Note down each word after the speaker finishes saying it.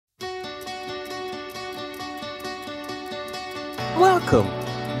Welcome.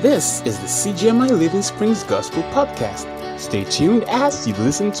 This is the CGMI Living Springs Gospel Podcast. Stay tuned as you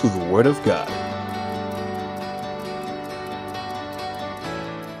listen to the Word of God.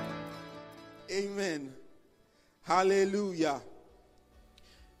 Amen. Hallelujah.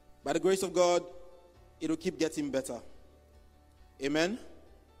 By the grace of God, it will keep getting better. Amen.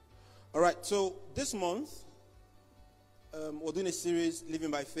 All right, so this month, we're doing a series, Living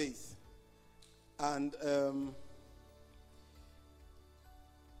by Faith. And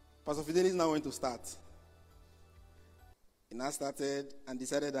Pastor Fidelis is now going to start. He now started and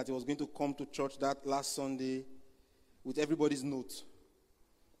decided that he was going to come to church that last Sunday with everybody's notes.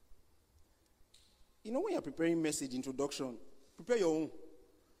 You know, when you're preparing message introduction, prepare your own.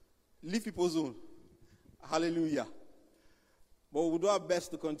 Leave people's own. Hallelujah. But we'll do our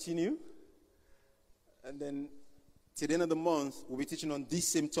best to continue. And then, till the end of the month, we'll be teaching on this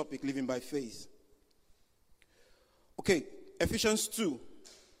same topic, living by faith. Okay, Ephesians 2.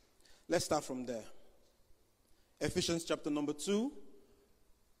 Let's start from there. Ephesians chapter number 2.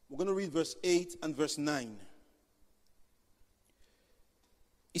 We're going to read verse 8 and verse 9.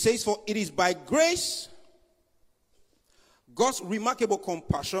 It says, "For it is by grace, God's remarkable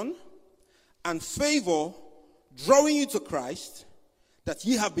compassion and favor drawing you to Christ, that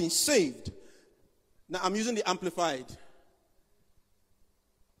ye have been saved." Now I'm using the Amplified.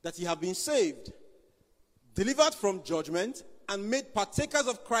 That ye have been saved, delivered from judgment, and made partakers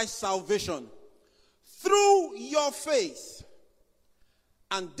of Christ's salvation through your faith.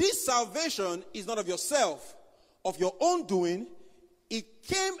 And this salvation is not of yourself, of your own doing. It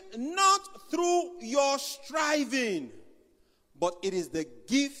came not through your striving, but it is the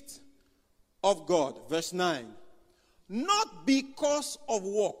gift of God. Verse 9. Not because of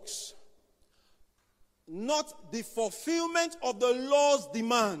works, not the fulfillment of the law's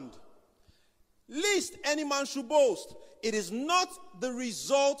demand, lest any man should boast. It is not the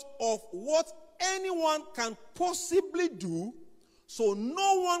result of what anyone can possibly do, so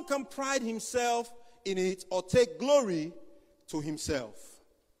no one can pride himself in it or take glory to himself.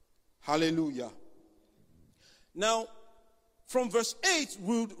 Hallelujah. Now, from verse 8,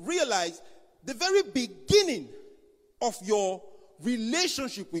 we would realize the very beginning of your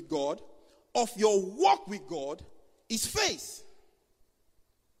relationship with God, of your walk with God, is faith.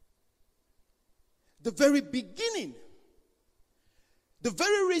 The very beginning. The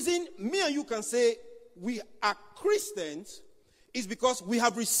very reason me and you can say we are Christians is because we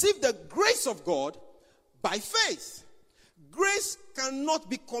have received the grace of God by faith. Grace cannot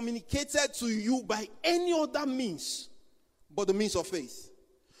be communicated to you by any other means but the means of faith.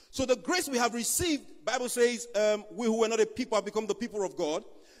 So the grace we have received, Bible says, we who were not a people have become the people of God.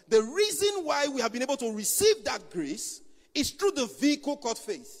 The reason why we have been able to receive that grace is through the vehicle called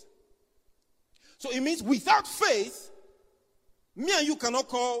faith. So it means without faith, me and you cannot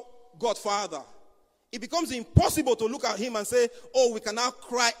call God Father. It becomes impossible to look at him and say, oh, we can now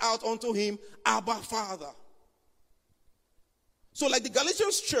cry out unto him, Abba, Father. So like the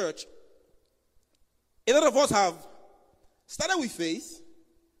Galatians church, a lot of us have started with faith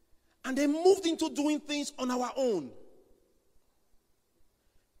and then moved into doing things on our own.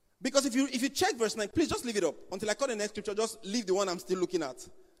 Because if you check verse 9, please just leave it up. Until I call the next scripture, just leave the one I'm still looking at.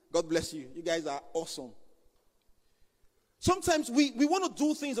 God bless you. You guys are awesome. Sometimes we want to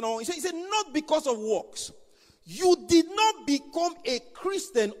do things on our own. He said, not because of works. You did not become a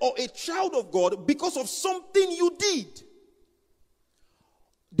Christian or a child of God because of something you did.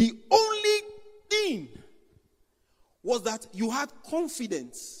 The only thing was that you had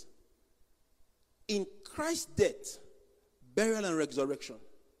confidence in Christ's death, burial, and resurrection.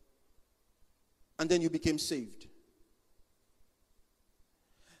 And then you became saved.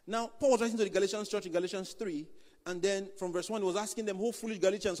 Now, Paul was writing to the Galatians church in Galatians 3. And then from verse 1, he was asking them, "O foolish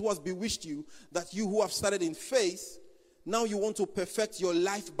Galatians, who has bewitched you, that you who have started in faith, now you want to perfect your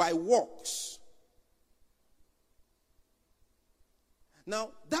life by works?"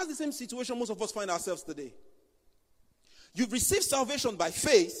 Now, that's the same situation most of us find ourselves today. You've received salvation by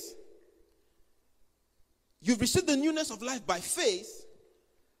faith. You've received the newness of life by faith.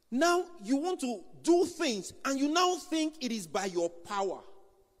 Now you want to do things, and you now think it is by your power.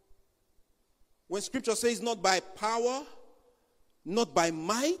 When scripture says not by power, not by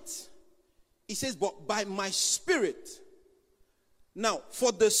might, it says but by my spirit. Now,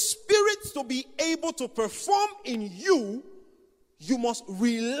 for the spirit to be able to perform in you, you must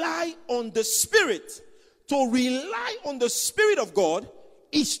rely on the spirit. To rely on the Spirit of God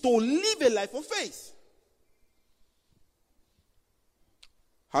is to live a life of faith.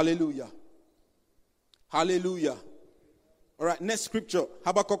 Hallelujah. Hallelujah. All right, next scripture,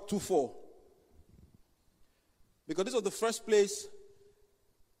 Habakkuk 2:4. Because this was the first place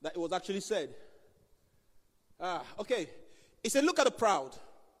that it was actually said. Okay. He said, look at the proud.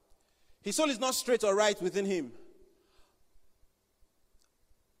 His soul is not straight or right within him.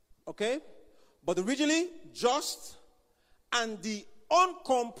 Okay? But originally, just and the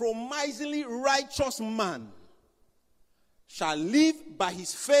uncompromisingly righteous man shall live by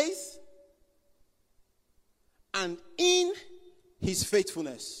his faith and in his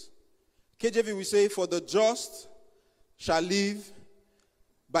faithfulness. KJV will say, for the just shall live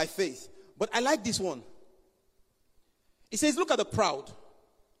by faith. But I like this one. It says, look at the proud.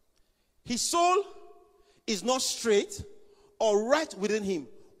 His soul is not straight or right within him.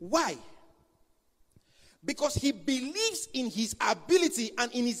 Why? Because he believes in his ability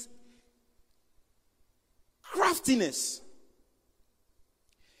and in his craftiness.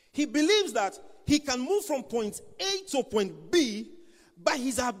 He believes that he can move from point A to point B by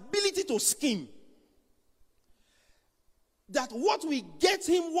his ability to scheme. That what will get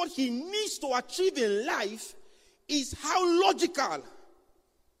him what he needs to achieve in life is how logical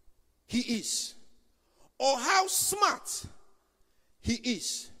he is, or how smart he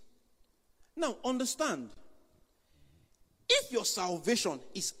is. Now, understand, if your salvation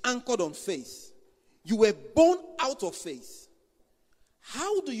is anchored on faith, you were born out of faith,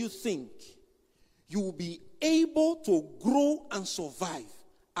 how do you think you will be able to grow and survive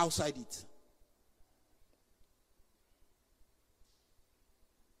outside it?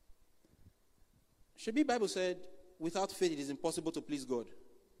 Shebi Bible said, without faith it is impossible to please God.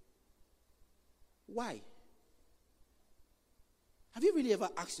 Why? Have you really ever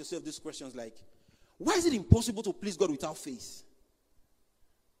asked yourself these questions like, why is it impossible to please God without faith?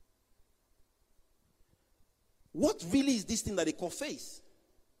 What really is this thing that they call faith?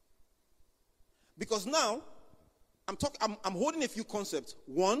 Because now, I'm holding a few concepts.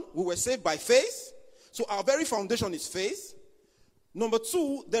 One, we were saved by faith. So our very foundation is faith. Number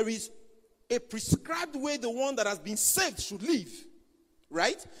two, there is a prescribed way the one that has been saved should live.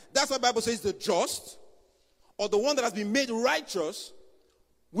 Right? That's what the Bible says the just, or the one that has been made righteous,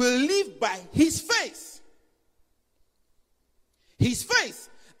 will live by his faith. His faith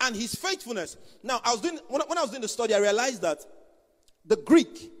and his faithfulness. Now, when I was doing the study, I realized that the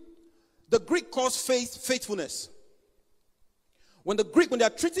Greek calls faith faithfulness. When they are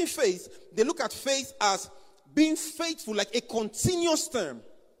treating faith, they look at faith as being faithful, like a continuous term.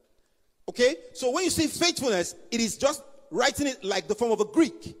 Okay? So when you say faithfulness, it is just writing it like the form of a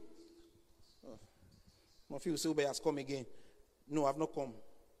Greek. Some of you will say, Ube has come again. No, I've not come.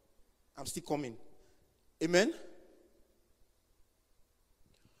 I'm still coming. Amen?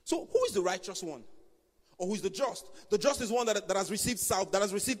 So who is the righteous one? Or who is the just? The just is one that has received that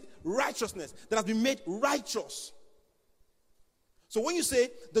has received righteousness, that has been made righteous. So when you say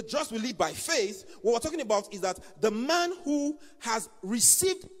the just will live by faith, what we're talking about is that the man who has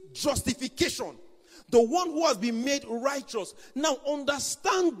received justification, the one who has been made righteous. Now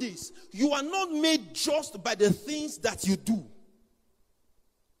understand this. You are not made just by the things that you do.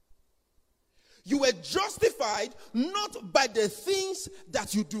 You were justified not by the things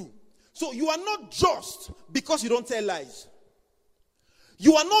that you do. So you are not just because you don't tell lies.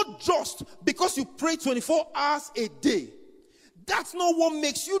 You are not just because you pray 24 hours a day. That's not what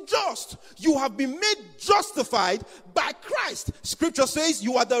makes you just. You have been made justified by Christ. Scripture says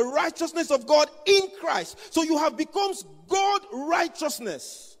you are the righteousness of God in Christ. So you have become God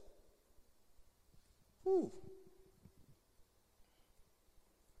righteousness. Ooh.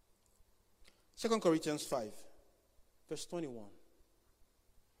 2 Corinthians 5, verse 21.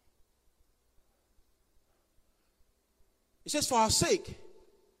 It says, for our sake,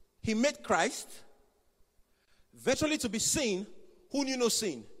 he made Christ virtually to be sin who knew no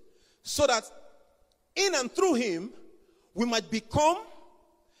sin, so that in and through him we might become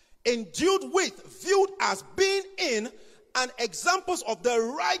endued with, viewed as being in, and examples of the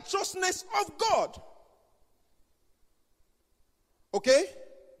righteousness of God. Okay?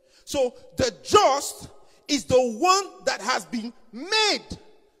 So the just is the one that has been made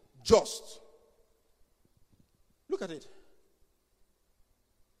just. Look at it.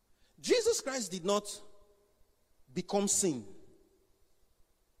 Jesus Christ did not become sin.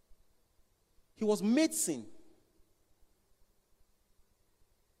 He was made sin.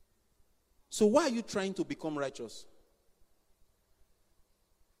 So why are you trying to become righteous?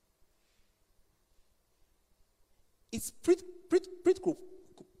 It's quid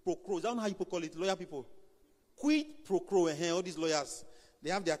pro quo. I don't know how you call it, lawyer people. Quid pro quo, all these lawyers, they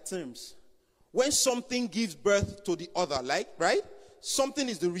have their terms. When something gives birth to the other, like, right? Something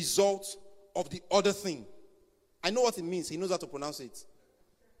is the result of the other thing. I know what it means. He knows how to pronounce it.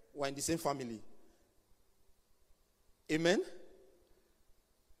 We're in the same family. Amen.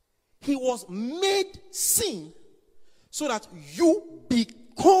 He was made sin so that you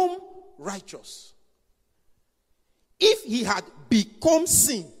become righteous. If he had become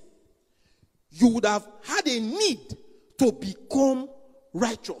sin, you would have had a need to become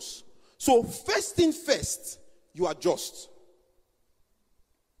righteous. So first thing first, you are just.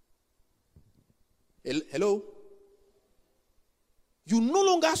 Hello? You no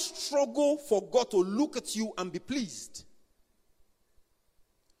longer struggle for God to look at you and be pleased.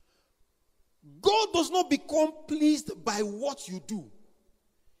 God does not become pleased by what you do.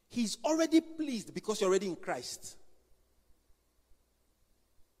 He's already pleased because you're already in Christ.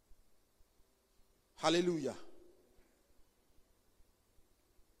 Hallelujah.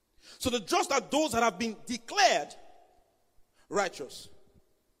 So the just are those that have been declared righteous.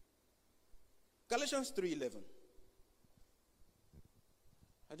 Galatians 3:11.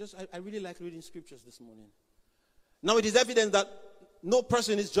 I really like reading scriptures this morning. Now it is evident that no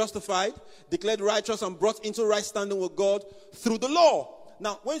person is justified, declared righteous, and brought into right standing with God through the law.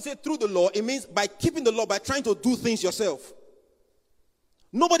 Now, when you say through the law, it means by keeping the law, by trying to do things yourself.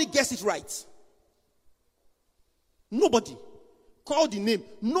 Nobody gets it right. Nobody. Call the name.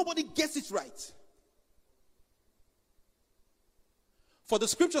 Nobody gets it right. For the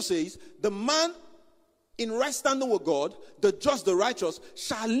scripture says, the man in right standing with God, the just, the righteous,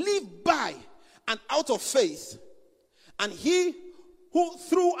 shall live by and out of faith. And he who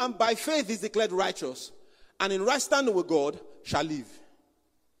through and by faith is declared righteous and in right standing with God shall live.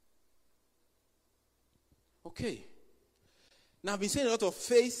 Okay. Now I've been saying a lot of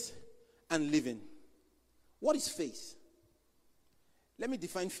faith and living. What is faith? Let me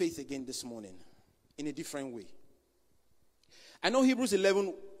define faith again this morning in a different way. I know Hebrews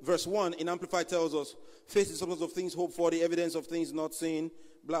 11 verse 1 in Amplified tells us faith is the substance of things hoped for, the evidence of things not seen,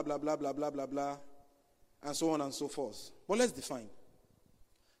 blah, blah, blah, blah, blah, blah, blah, and so on and so forth. But let's define.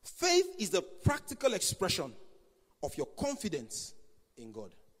 Faith is the practical expression of your confidence in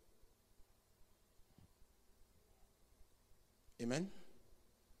God. Amen?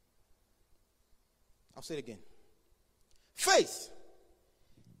 I'll say it again. Faith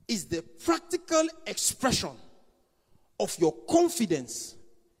is the practical expression of your confidence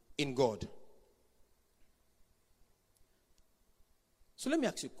in God. So let me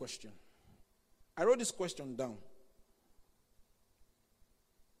ask you a question. I wrote this question down.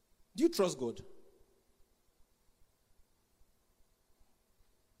 Do you trust God?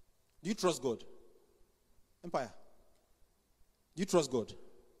 Do you trust God? Empire. Do you trust God?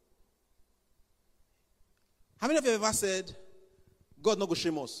 How many of you have ever said, God not go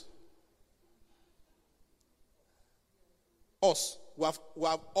shame us? Us. We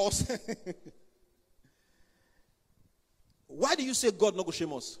have us. Why do you say God not go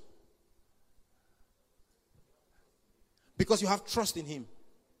shame us? Because you have trust in him.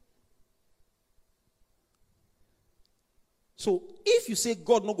 So if you say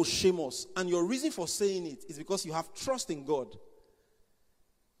God not go shame us, and your reason for saying it is because you have trust in God,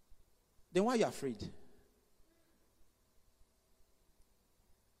 then why are you afraid?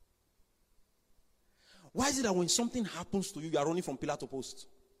 Why is it that when something happens to you, you are running from pillar to post?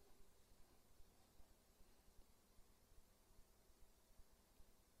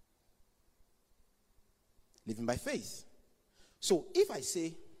 Living by faith. So if I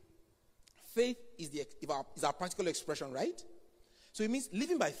say faith is our practical expression, right? So it means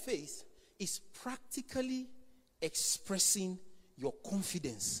living by faith is practically expressing your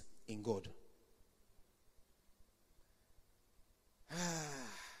confidence in God.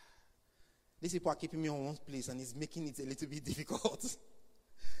 These people are keeping me on one place and it's making it a little bit difficult.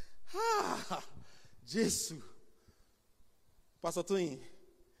 Jesus. Pastor Tony.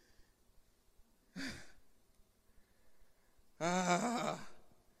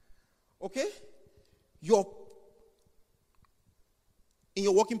 Okay? In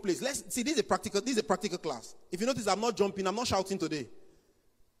your working place. Let's see, this is a practical class. If you notice, I'm not jumping, I'm not shouting today.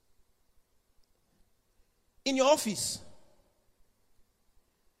 In your office,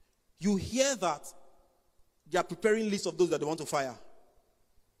 you hear that they are preparing lists of those that they want to fire.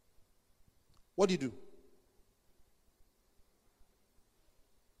 What do you do?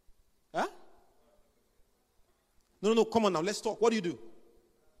 Huh? No, come on now, let's talk. What do?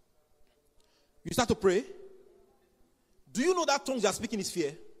 You start to pray. Do you know that tongues you are speaking is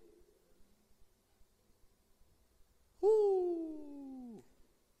fear? Ooh.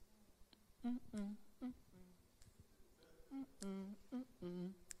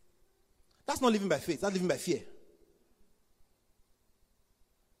 That's not living by faith, that's living by fear.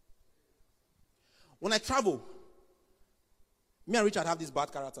 When I travel, me and Richard have this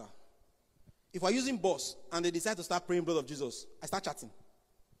bad character. If we're using bus and they decide to start praying blood of Jesus, I start chatting.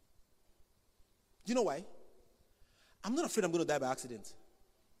 Do you know why? I'm not afraid I'm going to die by accident.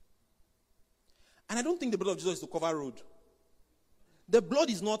 And I don't think the blood of Jesus is to cover road. The blood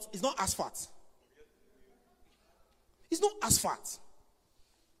is not asphalt. It's not asphalt.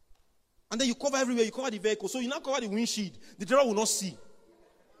 And then you cover everywhere, you cover the vehicle. So you now cover the windshield. The driver will not see.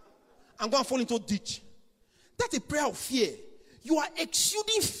 I'm going to fall into a ditch. That's a prayer of fear. You are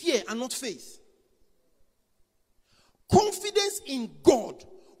exuding fear and not faith. Confidence in God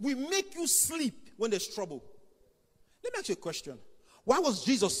will make you sleep when there's trouble. Let me ask you a question. Why was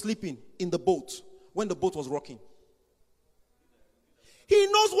Jesus sleeping in the boat when the boat was rocking? He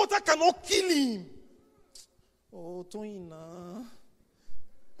knows water cannot kill him. Oh, Toina.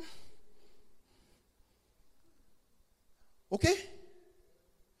 Okay?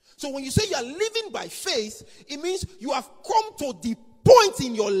 So when you say you are living by faith, it means you have come to the point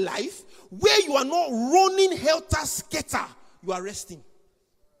in your life where you are not running helter-skelter. You are resting.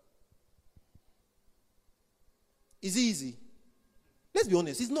 Is it easy? Let's be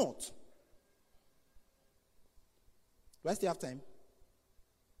honest, it's not. Do I still have time?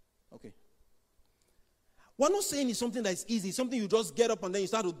 Okay. We're not saying it's something that's easy. It's something you just get up and then you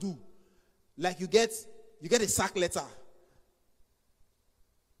start to do. Like you get a sack letter.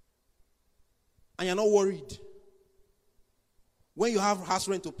 And you're not worried. When you have house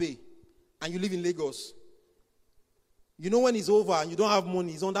rent to pay and you live in Lagos, you know when it's over and you don't have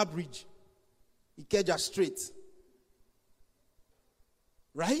money, it's on that bridge. Ikeja straight.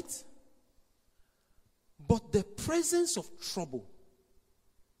 Right? But the presence of trouble,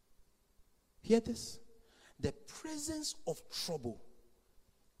 hear this? The presence of trouble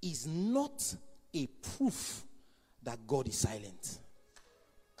is not a proof that God is silent.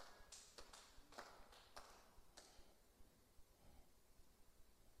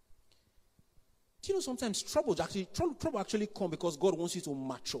 Do you know sometimes trouble actually comes because God wants you to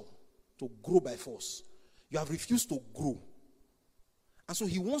mature, to grow by force. You have refused to grow. And so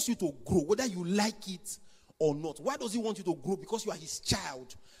he wants you to grow, whether you like it or not. Why does he want you to grow? Because you are his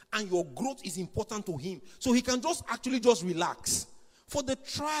child. And your growth is important to him. So he can just relax. For the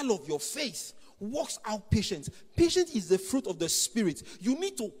trial of your faith works out patience. Patience is the fruit of the Spirit. You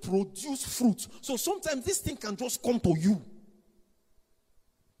need to produce fruit. So sometimes this thing can just come to you.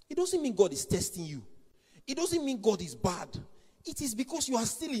 It doesn't mean God is testing you. It doesn't mean God is bad. It is because you are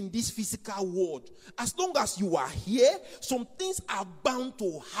still in this physical world. As long as you are here, some things are bound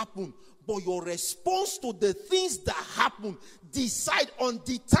to happen. But your response to the things that happen decide on,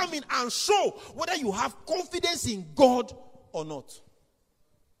 determine, and show whether you have confidence in God or not.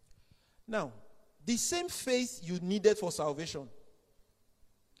 Now, the same faith you needed for salvation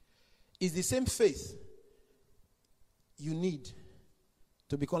is the same faith you need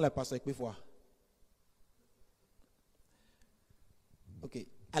to become like Pastor Ekpefua. Okay.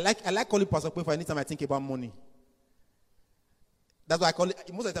 I like calling Pastor Ekpefua anytime I think about money. That's why I call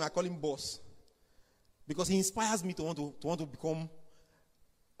it, most of the time I call him boss. Because he inspires me to want to become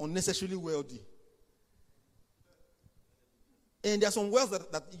unnecessarily wealthy. And there are some wealth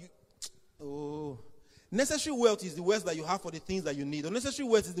necessary wealth is the wealth that you have for the things that you need. Unnecessary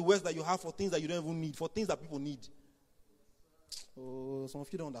wealth is the wealth that you have for things that you don't even need, for things that people need. Oh, some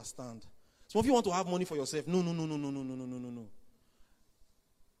of you don't understand. Some of you want to have money for yourself. No.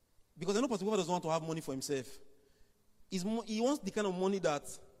 Because I know Pastor Ekpefua doesn't want to have money for himself. He wants the kind of money that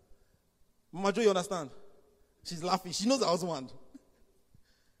Mama Jo, you understand? She's laughing. She knows her husband.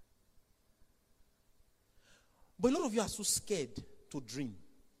 But a lot of you are so scared to dream.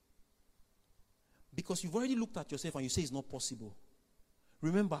 Because you've already looked at yourself and you say it's not possible.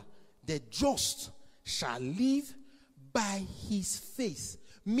 Remember, the just shall live by his faith.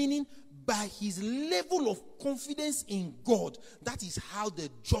 Meaning, by his level of confidence in God. That is how the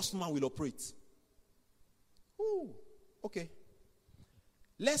just man will operate. Ooh, okay.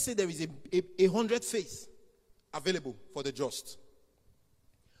 Let's say there is a 100 faith available for the just.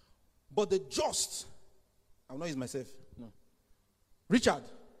 But the just, I will not use myself. No. Richard,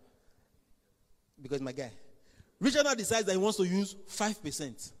 because my guy. Richard now decides that he wants to use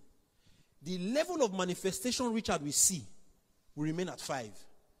 5%. The level of manifestation Richard will see will remain at 5.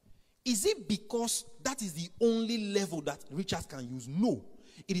 Is it because that is the only level that Richard can use? No.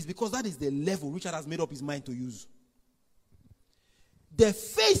 It is because that is the level Richard has made up his mind to use. The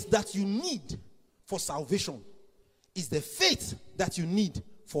faith that you need for salvation is the faith that you need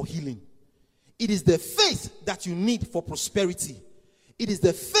for healing. It is the faith that you need for prosperity. It is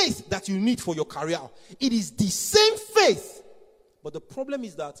the faith that you need for your career. It is the same faith. But the problem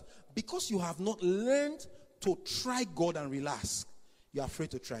is that because you have not learned to try God and relax, you are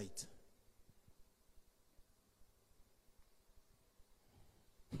afraid to try it.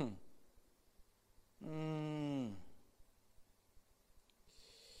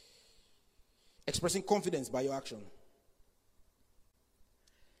 Expressing confidence by your action.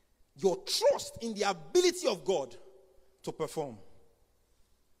 Your trust in the ability of God to perform.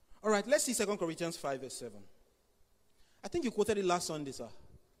 All right, let's see 2 Corinthians 5 verse 7. I think you quoted it last Sunday, sir.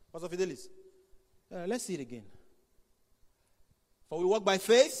 Pastor Fidelis. Let's see it again. For we walk by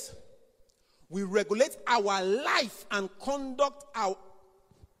faith. We regulate our life and conduct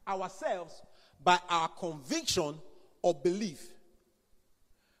ourselves by our conviction or belief.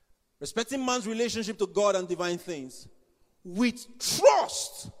 Respecting man's relationship to God and divine things with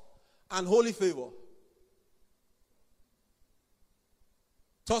trust and holy favor.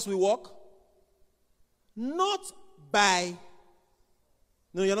 Thus we walk not by,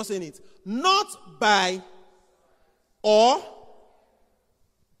 no, you're not saying it, not by or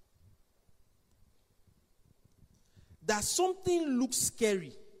that something looks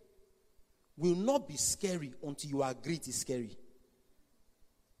scary will not be scary until you agree it is scary.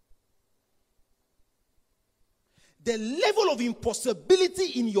 The level of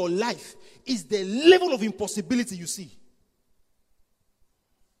impossibility in your life is the level of impossibility you see.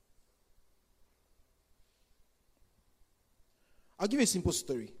 I'll give you a simple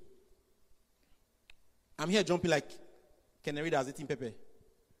story. I'm here jumping like canary that's eating pepper.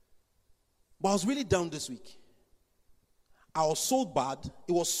 But I was really down this week. I was so bad.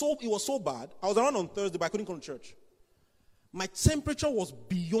 It was so bad. I was around on Thursday, but I couldn't come to church. My temperature was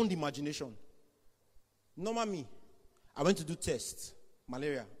beyond imagination. Normal me. I went to do tests.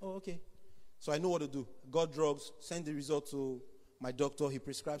 Malaria. Oh, okay. So I know what to do. Got drugs. Sent the result to my doctor. He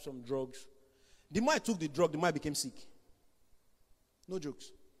prescribed some drugs. The more I took the drug, the more I became sick. No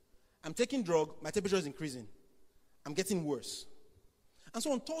jokes. I'm taking drug. My temperature is increasing. I'm getting worse. And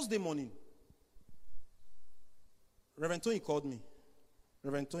so on Thursday morning, Reverend Tony called me.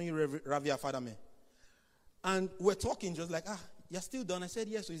 Reverend Tony Ravia Fadame. And we're talking just like, you're still done? I said,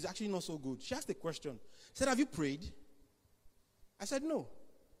 yes, so it's actually not so good. She asked a question. She said, have you prayed? I said, no.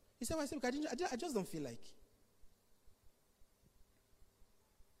 He said, well, I just don't feel like.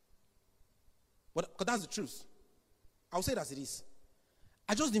 But that's the truth. I'll say it as it is.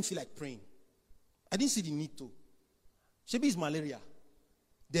 I just didn't feel like praying. I didn't see the need to. Maybe it's malaria.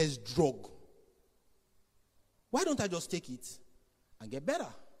 There's drug. Why don't I just take it and get better?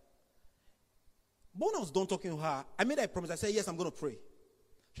 But when I was done talking to her, I made her a promise. I said, yes, I'm going to pray.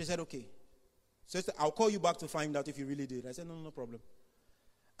 She said, okay. So I said, I'll call you back to find out if you really did. I said, no problem.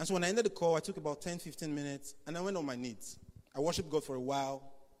 And so when I ended the call, I took about 10, 15 minutes, and I went on my knees. I worshiped God for a while.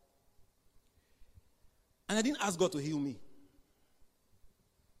 And I didn't ask God to heal me.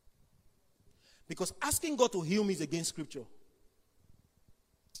 Because asking God to heal me is against Scripture.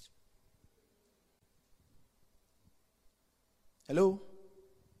 Hello?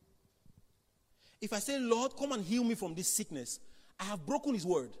 If I say, Lord, come and heal me from this sickness, I have broken his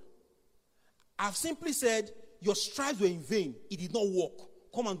word. I've simply said, your stripes were in vain. It did not work.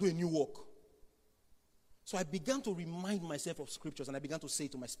 Come and do a new work. So I began to remind myself of scriptures, and I began to say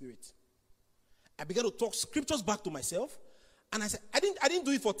it to my spirit. I began to talk scriptures back to myself, and I said, I didn't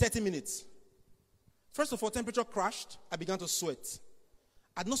do it for 30 minutes. First of all, temperature crashed. I began to sweat.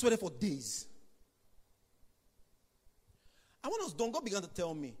 I'd not sweated for days. And when I was done, God began to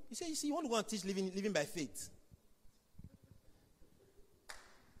tell me. He said, you see, you want to go and teach living by faith.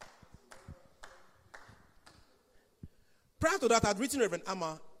 Prior to that, I'd written Reverend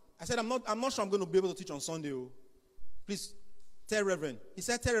Amma. I said, I'm not sure I'm going to be able to teach on Sunday. Oh. Please, tell Reverend. He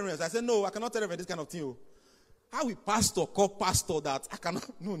said, tell Reverend. I said, no, I cannot tell Reverend this kind of thing. Oh. How will pastor call pastor that? I cannot.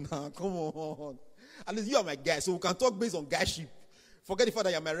 No, come on. At least you are my guy, so we can talk based on guyship. Forget the fact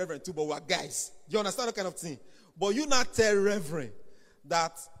that you're my Reverend too, but we're guys. Do you understand that kind of thing? But you not tell Reverend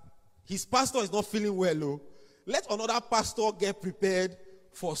that his pastor is not feeling well. Oh. Let another pastor get prepared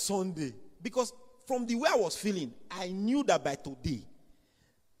for Sunday. Because from the way I was feeling, I knew that by today,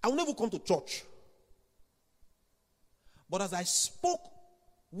 I will never come to church. But as I spoke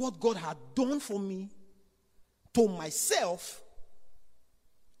what God had done for me to myself,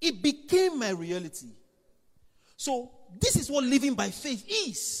 it became my reality. So this is what living by faith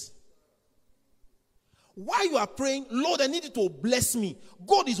is. While you are praying, Lord, I need you to bless me.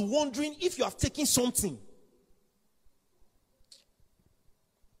 God is wondering if you have taken something.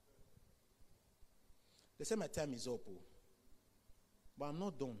 They say my time is up, but I'm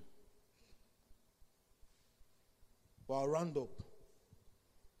not done. But I'll round up.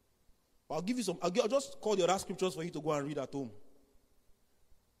 But I'll give you some. I'll just call the other scriptures for you to go and read at home.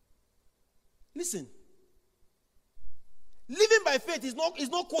 Listen. Living by faith is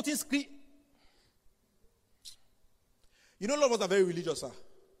not quoting script. You know, a lot of us are very religious, sir.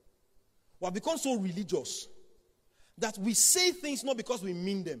 We have become so religious that we say things not because we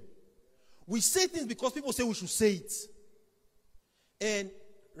mean them. We say things because people say we should say it. And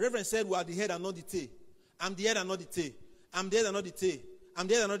Reverend said we are the head and not the tail. I'm the head and not the tail. I'm the head and not the tail. I'm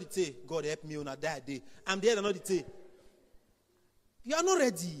the head and not the tail. God help me on a that day. I'm the head and not the tail. You are not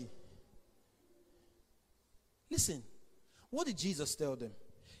ready. Listen, what did Jesus tell them?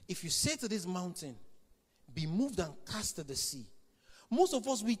 If you say to this mountain, be moved and cast to the sea. Most of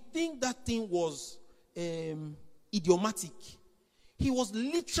us, we think that thing was idiomatic. He was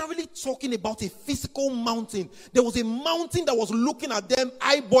literally talking about a physical mountain. There was a mountain that was looking at them,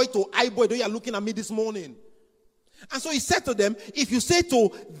 eyeboy to eyeboy. Though you are looking at me this morning. And so he said to them, if you say to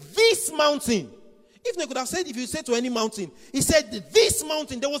this mountain, if they could have said, if you say to any mountain, he said, this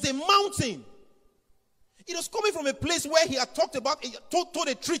mountain, there was a mountain. It was coming from a place where he had talked about, told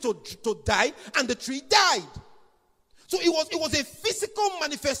a tree to die, and the tree died. So it was a physical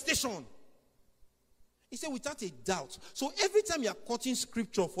manifestation. He said, without a doubt. So every time you are quoting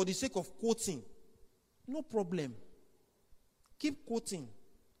scripture for the sake of quoting, no problem. Keep quoting.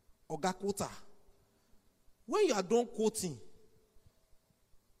 Oga quota. When you are done quoting,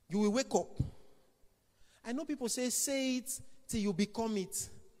 you will wake up. I know people say it till you become it.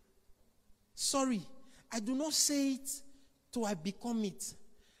 Sorry, I do not say it till I become it.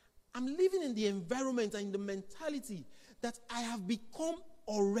 I'm living in the environment and in the mentality that I have become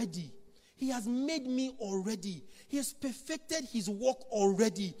already. He has made me already. He has perfected his work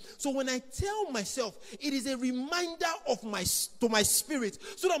already. So when I tell myself, it is a reminder of to my spirit,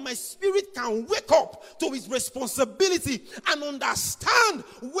 so that my spirit can wake up to its responsibility and understand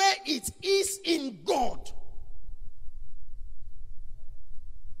where it is in God.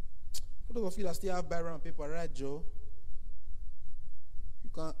 For those of you that still have Bible and paper, right, Joe? You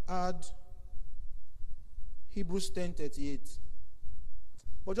can add Hebrews 10:38.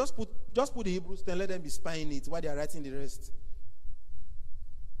 But just put the Hebrews 10, let them be spying it while they are writing the rest.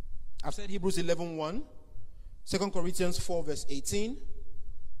 I've said Hebrews 11:1, 2 Corinthians 4 verse 18.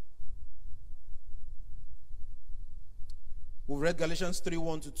 We've read Galatians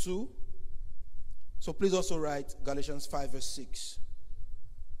 3:1-2. So please also write Galatians 5 verse 6.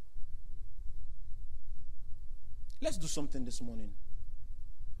 Let's do something this morning.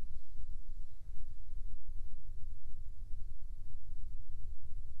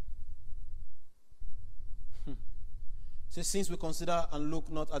 Says, since we consider and look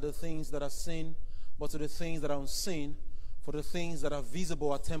not at the things that are seen, but to the things that are unseen, for the things that are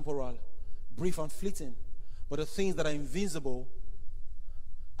visible are temporal, brief and fleeting, but the things that are invisible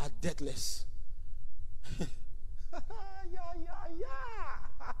are deathless. Did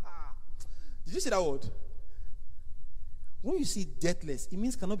you see that word? When you see deathless, it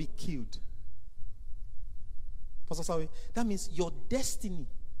means cannot be killed. Pastor Sawi, that means your destiny.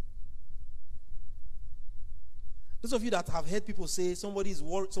 Those of you that have heard people say somebody's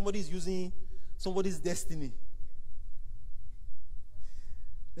using somebody's destiny.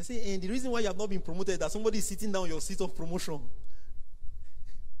 They say, and the reason why you have not been promoted is that somebody is sitting down on your seat of promotion.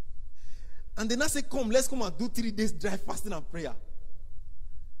 And they now say, come, let's come and do 3 days dry fasting and prayer.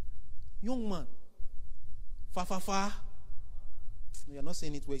 Young man, fa. No, you're not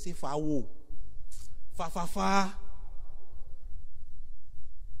saying it well. You say fa wo. Fa.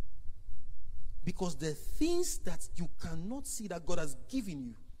 Because the things that you cannot see that God has given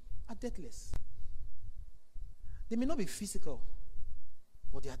you are deathless. They may not be physical,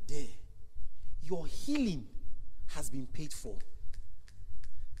 but they are there. Your healing has been paid for.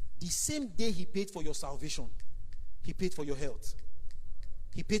 The same day he paid for your salvation, he paid for your health.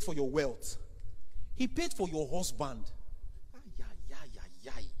 He paid for your wealth. He paid for your husband.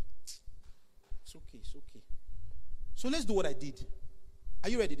 It's okay. So let's do what I did. Are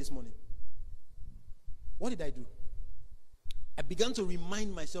you ready this morning? What did I do? I began to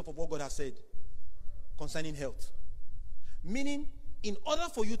remind myself of what God has said concerning health. Meaning, in order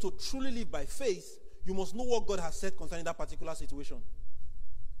for you to truly live by faith, you must know what God has said concerning that particular situation.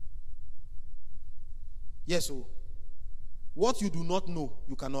 Yes, so what you do not know,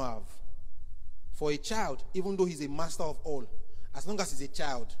 you cannot have. For a child, even though he's a master of all, as long as he's a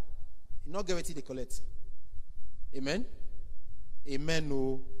child, he'll not get what they collect. Amen? Amen,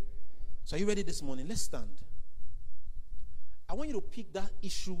 no. So are you ready this morning? Let's stand. I want you to pick that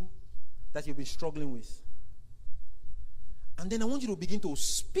issue that you've been struggling with. And then I want you to begin to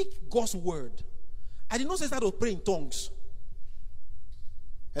speak God's word. I did not say start to pray in tongues.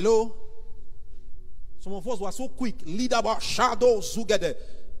 Hello? Some of us were so quick. Lead about shadows together.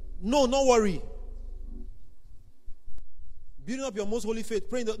 No, don't worry. Building up your most holy faith.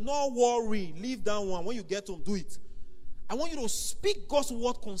 Praying. No worry. Leave that one. When you get home, do it. I want you to speak God's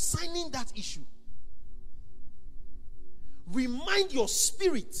word concerning that issue. Remind your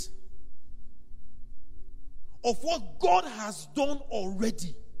spirit of what God has done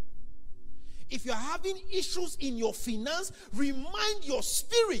already. If you're having issues in your finance, remind your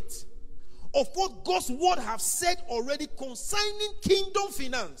spirit of what God's word has said already concerning kingdom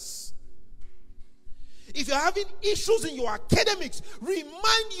finance. If you're having issues in your academics,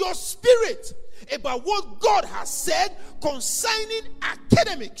 remind your spirit about what God has said concerning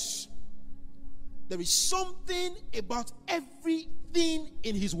academics. There is something about everything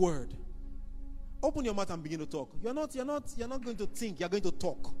in His word. Open your mouth and begin to talk. You're not going to think, you're going to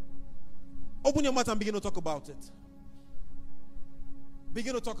talk. Open your mouth and begin to talk about it.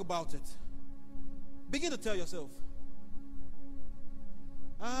 Begin to talk about it. Begin to tell yourself.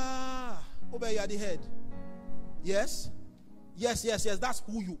 Obey, you're the head. Yes? Yes. That's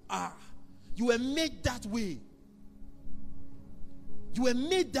who you are. You were made that way. You were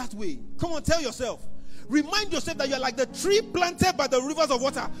made that way. Come on, tell yourself. Remind yourself that you're like the tree planted by the rivers of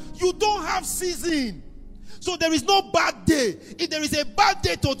water. You don't have season. So there is no bad day. If there is a bad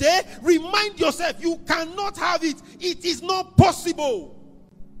day today, remind yourself you cannot have it. It is not possible.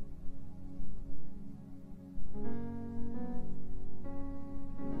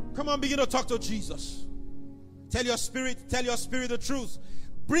 Come on, begin to talk to Jesus. Tell your spirit the truth.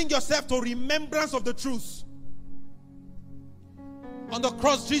 Bring yourself to remembrance of the truth. On the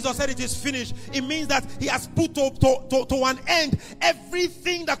cross, Jesus said it is finished. It means that He has put to an end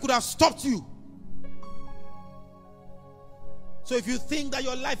everything that could have stopped you. So if you think that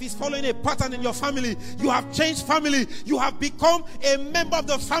your life is following a pattern in your family, you have changed family, you have become a member of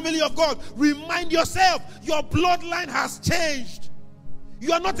the family of God, remind yourself your bloodline has changed.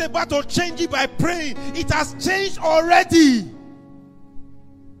 You are not about to change it by praying. It has changed already.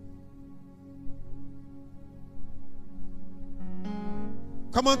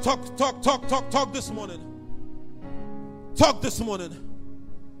 Come on, talk this morning. Talk this morning.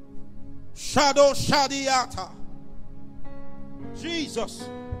 Shadow Shadiata. Jesus.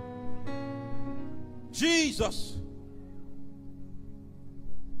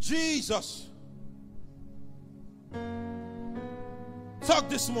 Talk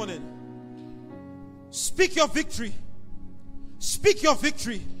this morning. Speak your victory. Speak your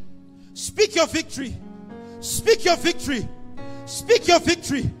victory. Speak your victory. Speak your victory. Speak your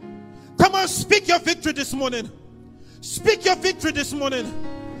victory. Come on, speak your victory this morning. Speak your victory this morning.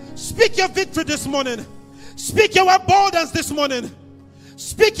 Speak your victory this morning. Speak your abundance this morning.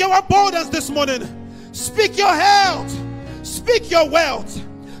 Speak your abundance this morning. Speak your health. Speak your wealth.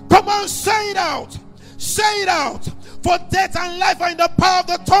 Come on, say it out. Say it out. For death and life are in the power of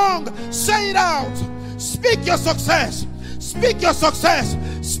the tongue. Say it out. Speak your success. Speak your success.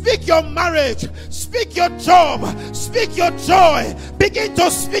 Speak your marriage. Speak your job. Speak your joy. Begin to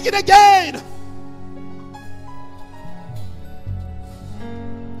speak it again.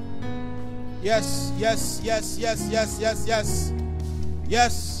 Yes.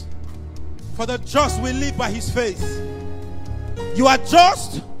 Yes. For the just will live by his faith. You are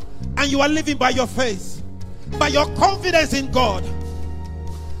just and you are living by your faith, by your confidence in God.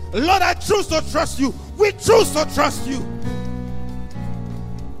 Lord, I choose to trust you. We choose to trust you.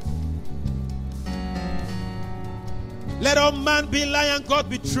 Let all man be lie and God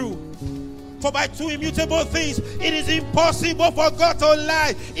be true. For by two immutable things, it is impossible for God to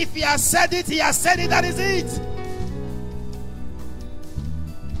lie. If he has said it, that is it.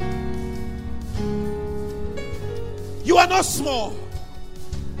 You are not small.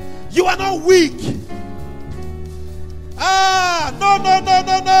 You are not weak.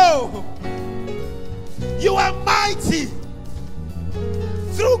 No. You are mighty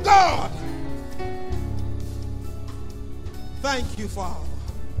through God. Thank you, Father.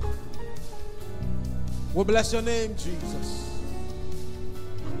 We bless your name, Jesus.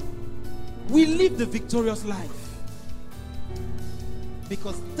 We live the victorious life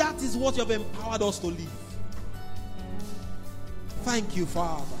because that is what you have empowered us to live. Thank you,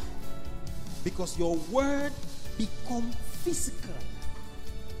 Father, because your word become physical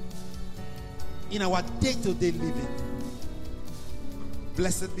in our day-to-day living.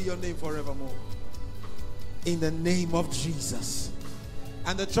 Blessed be your name forevermore. In the name of Jesus.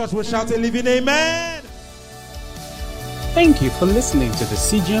 And the church will shout a living amen. Thank you for listening to the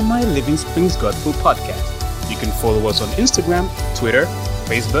CGMI Living Springs Gospel Podcast. You can follow us on Instagram, Twitter,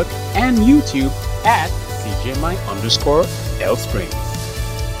 Facebook, and YouTube at CGMI_L Springs.